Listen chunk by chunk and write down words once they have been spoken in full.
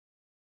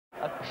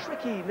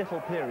tricky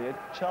little period.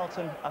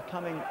 Charlton are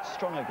coming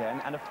strong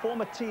again, and a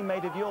former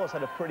teammate of yours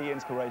had a pretty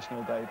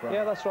inspirational day, Brian.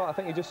 Yeah, that's right. I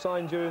think he just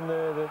signed during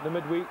the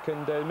midweek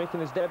and making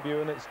his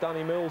debut, and it's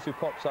Danny Mills who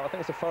pops out. I think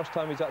it's the first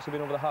time he's actually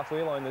been over the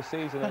halfway line this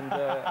season, and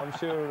I'm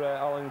sure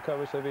Alan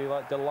Curtis will be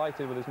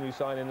delighted with his new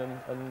signing,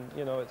 and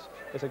you know,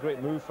 it's a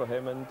great move for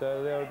him, and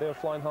they're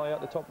flying high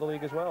at the top of the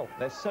league as well.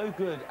 They're so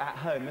good at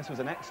home. This was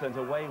an excellent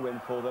away win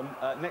for them.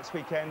 Next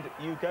weekend,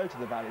 you go to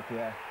the Valley,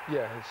 Pierre.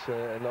 Yeah, it's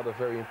another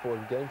very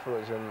important game for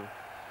us, and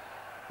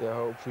yeah,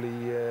 hopefully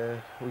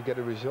we get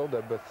a result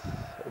there, but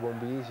it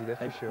won't be easy, that's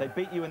for sure. They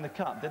beat you in the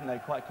cup, didn't they,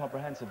 quite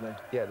comprehensively?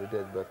 Yeah, they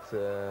did, but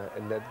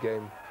in that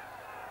game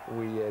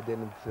we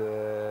didn't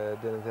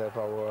have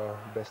our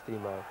best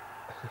team out.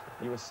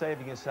 You were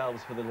saving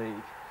yourselves for the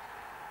league.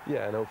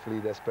 Yeah, and hopefully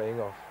that's paying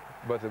off,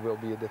 but it will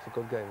be a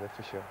difficult game, that's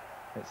for sure.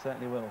 It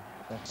certainly will.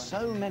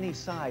 So many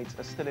sides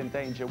are still in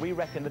danger. We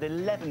reckon that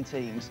 11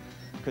 teams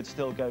could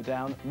still go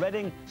down.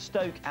 Reading,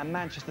 Stoke and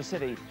Manchester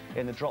City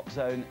in the drop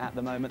zone at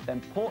the moment.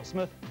 Then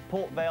Portsmouth,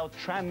 Port Vale,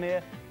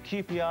 Tranmere,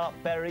 QPR,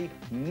 Bury,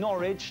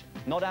 Norwich,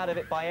 not out of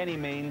it by any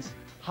means.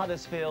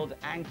 Huddersfield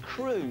and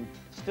Crewe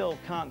still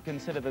can't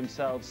consider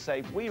themselves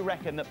safe. We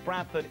reckon that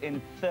Bradford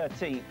in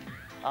 13th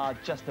are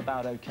just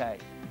about OK.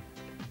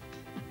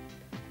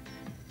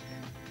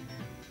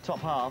 Top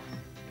half.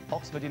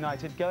 Oxford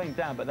United going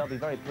down, but they'll be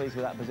very pleased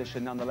with that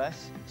position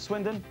nonetheless.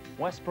 Swindon,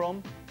 West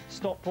Brom,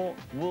 Stockport,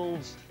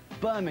 Wolves,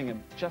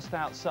 Birmingham just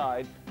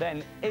outside.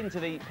 Then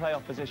into the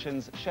playoff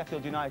positions,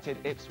 Sheffield United,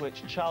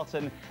 Ipswich,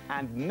 Charlton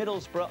and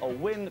Middlesbrough. A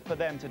win for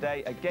them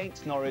today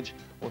against Norwich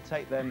will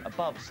take them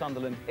above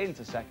Sunderland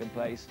into second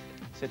place.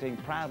 Sitting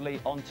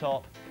proudly on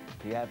top,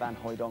 Pierre van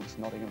Hooydonk's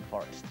Nottingham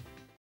Forest.